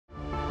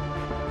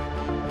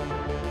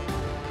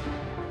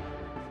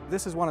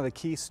This is one of the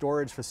key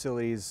storage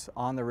facilities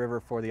on the river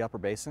for the upper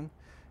basin,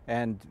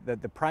 and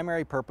the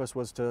primary purpose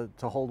was to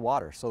hold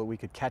water so that we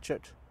could catch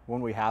it when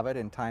we have it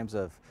in times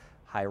of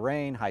high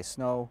rain, high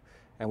snow,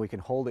 and we can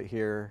hold it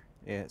here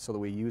so that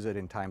we use it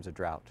in times of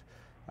drought.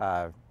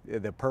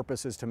 The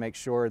purpose is to make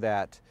sure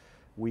that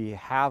we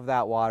have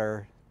that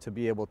water to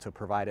be able to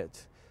provide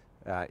it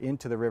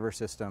into the river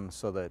system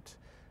so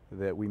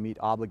that we meet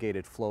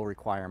obligated flow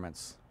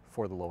requirements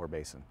for the lower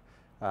basin.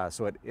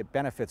 So it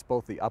benefits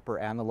both the upper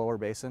and the lower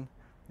basin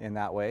in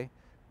that way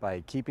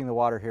by keeping the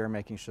water here and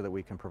making sure that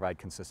we can provide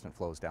consistent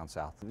flows down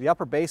south. The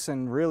upper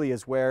basin really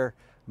is where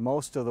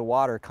most of the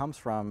water comes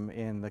from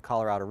in the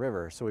Colorado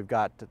River. So we've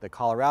got the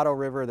Colorado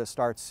River that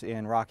starts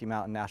in Rocky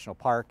Mountain National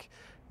Park,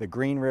 the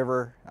Green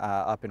River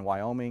up in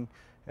Wyoming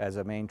as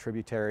a main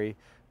tributary,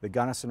 the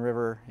Gunnison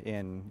River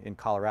in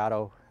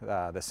Colorado,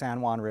 the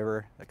San Juan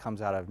River that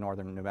comes out of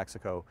northern New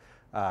Mexico,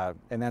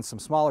 and then some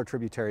smaller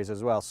tributaries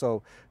as well.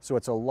 So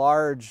it's a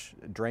large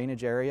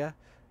drainage area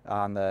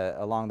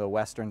along the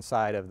western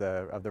side of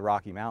the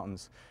Rocky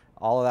Mountains.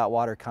 All of that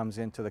water comes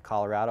into the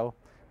Colorado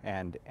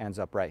and ends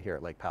up right here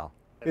at Lake Powell.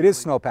 It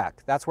is snowpack.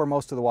 That's where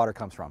most of the water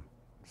comes from.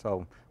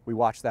 So we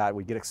watch that.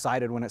 We get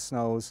excited when it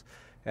snows.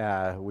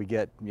 We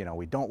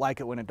don't like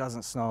it when it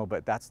doesn't snow,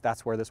 but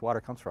that's where this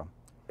water comes from.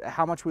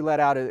 How much we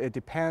let out, it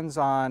depends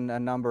on a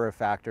number of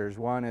factors.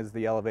 One is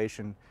the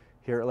elevation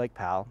here at Lake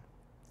Powell.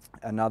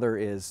 Another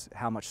is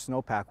how much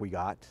snowpack we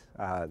got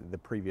the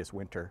previous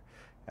winter,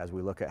 as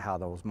we look at how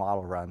those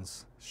model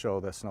runs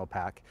show the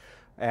snowpack.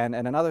 And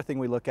another thing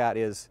we look at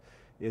is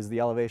the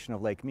elevation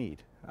of Lake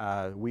Mead.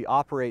 We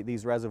operate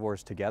these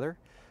reservoirs together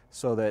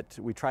so that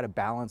we try to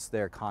balance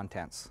their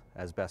contents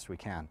as best we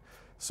can.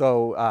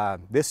 So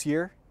this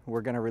year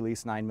we're going to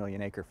release 9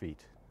 million acre feet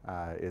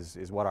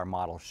is what our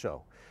models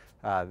show.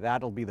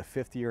 That'll be the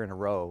 5th year in a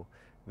row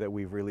that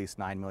we've released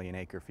 9 million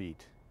acre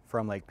feet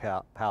from Lake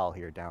Powell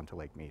here down to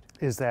Lake Mead.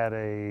 Is that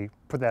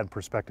put that in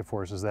perspective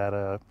for us, is that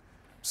a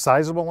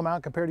sizable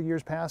amount compared to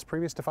years past,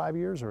 previous to 5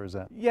 years, or is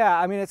that? Yeah,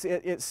 I mean,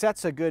 it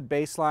sets a good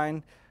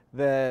baseline.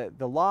 The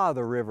law of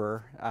the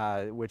river,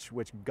 which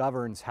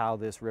governs how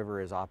this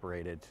river is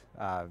operated,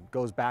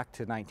 goes back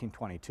to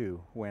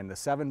 1922 when the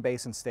 7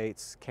 basin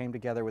states came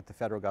together with the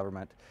federal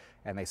government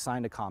and they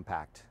signed a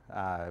compact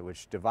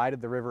which divided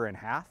the river in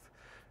half,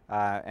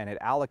 and it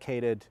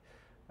allocated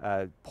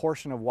a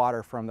portion of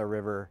water from the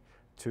river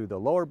to the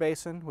lower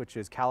basin, which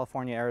is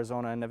California,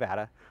 Arizona, and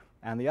Nevada,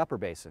 and the upper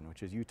basin,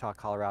 which is Utah,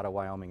 Colorado,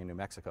 Wyoming, and New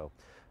Mexico.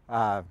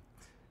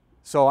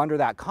 So under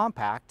that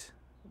compact,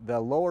 the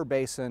lower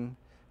basin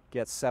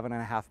gets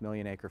 7.5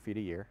 million acre feet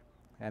a year,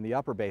 and the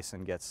upper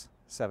basin gets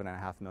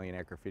 7.5 million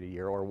acre feet a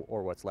year,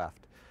 or what's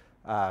left.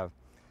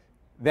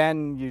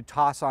 Then you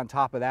toss on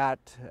top of that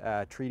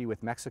a treaty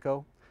with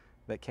Mexico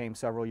that came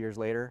several years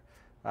later.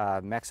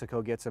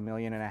 Mexico gets 1.5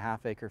 million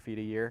acre feet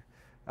a year.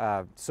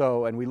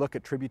 And we look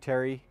at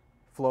tributary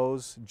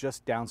flows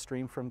just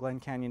downstream from Glen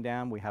Canyon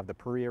Dam. We have the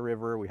Paria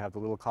River, we have the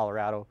Little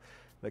Colorado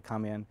that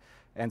come in.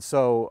 And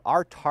so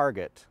our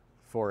target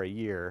for a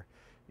year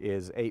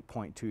is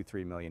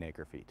 8.23 million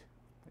acre feet.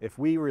 If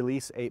we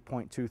release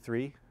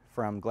 8.23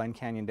 from Glen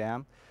Canyon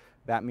Dam,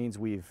 that means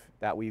we've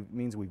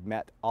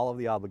met all of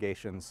the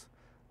obligations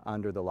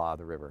under the law of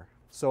the river.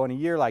 So in a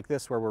year like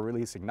this where we're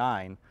releasing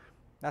 9,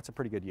 that's a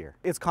pretty good year.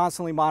 It's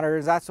constantly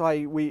monitored. That's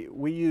why we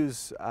really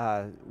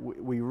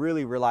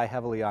rely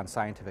heavily on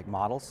scientific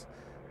models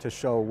to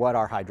show what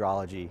our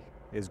hydrology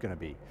is going to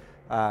be.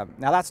 Now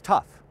that's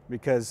tough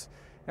because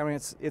I mean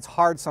it's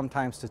hard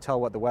sometimes to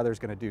tell what the weather is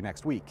going to do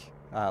next week,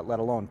 let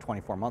alone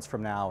 24 months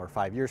from now or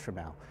 5 years from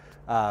now.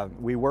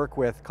 We work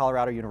with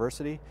Colorado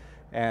University,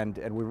 and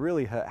we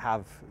really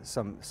have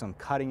some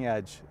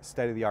cutting-edge,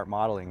 state-of-the-art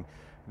modeling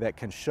that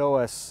can show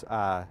us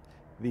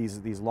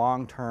these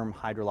long-term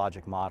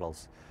hydrologic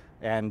models.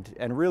 And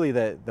really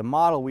the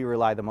model we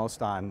rely the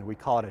most on, we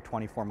call it a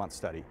 24-month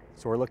study.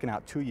 So we're looking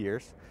out 2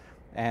 years,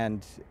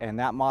 and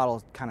that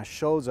model kind of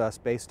shows us,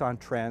 based on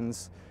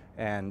trends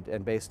and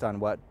based on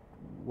what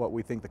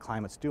we think the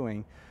climate's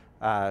doing,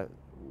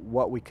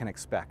 what we can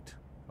expect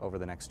over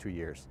the next 2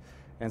 years.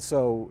 And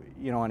so,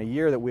 in a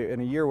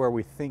year where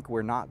we think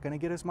we're not going to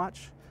get as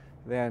much,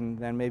 then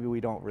maybe we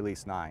don't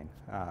release 9.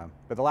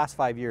 But the last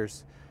 5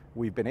 years,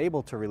 we've been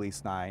able to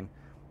release 9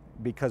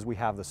 because we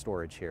have the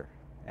storage here.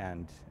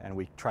 And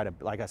we try to,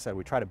 like I said,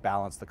 we try to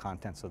balance the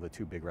contents of the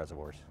 2 big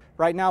reservoirs.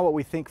 Right now, what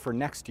we think for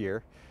next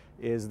year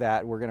is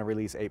that we're going to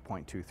release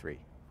 8.23,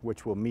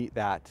 which will meet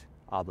that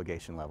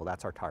obligation level.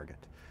 That's our target.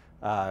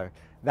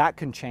 That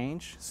can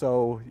change.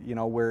 So,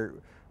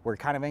 we're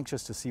kind of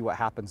anxious to see what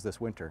happens this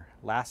winter.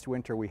 Last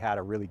winter, we had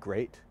a really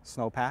great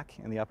snowpack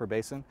in the upper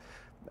basin.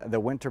 The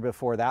winter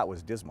before that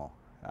was dismal.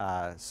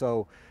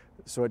 So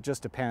it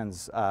just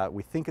depends.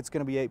 We think it's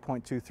going to be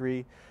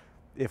 8.23.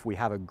 If we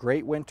have a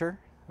great winter,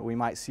 we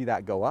might see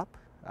that go up.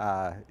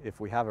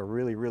 If we have a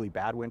really, really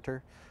bad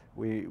winter,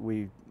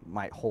 we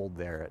might hold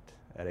there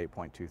at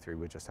 8.23.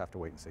 We just have to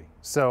wait and see.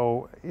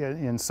 So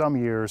in some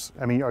years,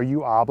 I mean, are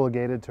you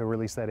obligated to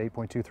release that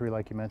 8.23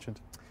 like you mentioned?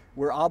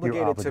 We're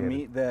obligated to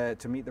meet the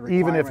requirements.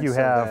 Even if you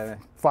have the,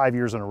 5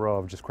 years in a row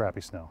of just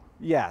crappy snow.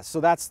 yeah, so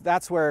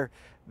that's where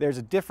there's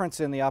a difference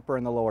in the upper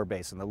and the lower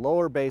basin. The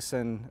lower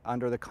basin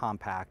under the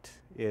compact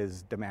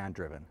is demand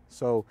driven.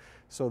 So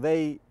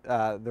the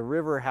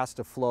river has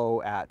to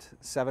flow at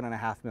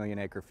 7.5 million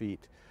acre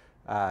feet.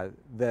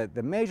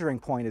 The measuring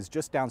point is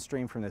just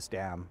downstream from this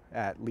dam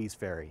at Lee's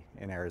Ferry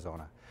in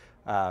Arizona.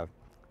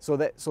 So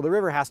the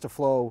river has to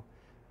flow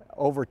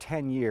over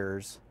 10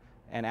 years,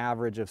 an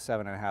average of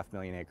 7.5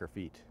 million acre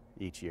feet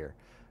each year.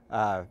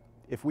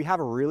 If we have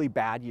a really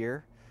bad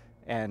year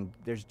and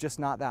there's just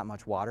not that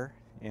much water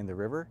in the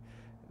river,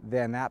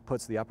 then that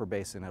puts the upper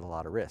basin at a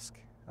lot of risk,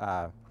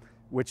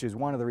 which is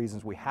one of the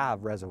reasons we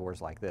have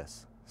reservoirs like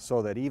this,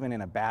 so that even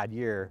in a bad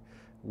year,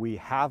 we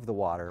have the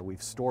water,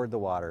 we've stored the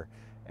water,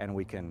 and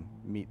we can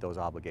meet those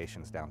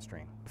obligations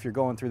downstream. If you're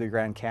going through the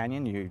Grand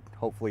Canyon, you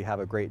hopefully have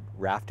a great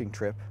rafting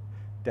trip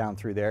down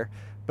through there.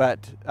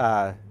 But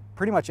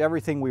pretty much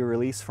everything we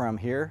release from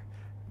here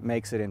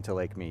makes it into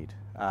Lake Mead.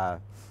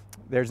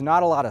 There's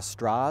not a lot of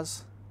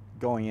straws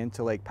going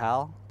into Lake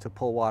Powell to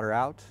pull water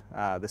out.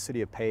 The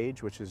city of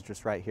Page, which is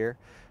just right here,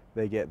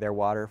 they get their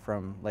water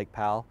from Lake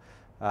Powell.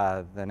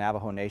 The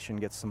Navajo Nation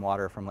gets some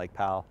water from Lake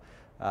Powell.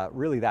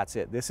 Really, that's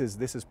it. This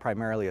is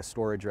primarily a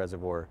storage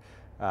reservoir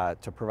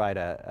to provide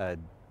a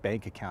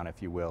bank account,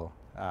 if you will,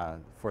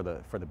 for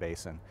the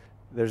basin.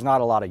 There's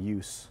not a lot of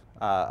use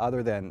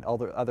other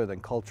than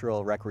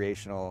cultural,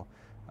 recreational,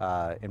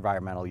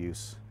 environmental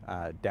use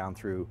down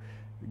through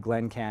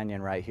Glen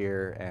Canyon right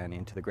here and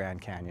into the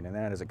Grand Canyon. And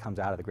then as it comes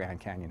out of the Grand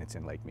Canyon, it's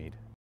in Lake Mead.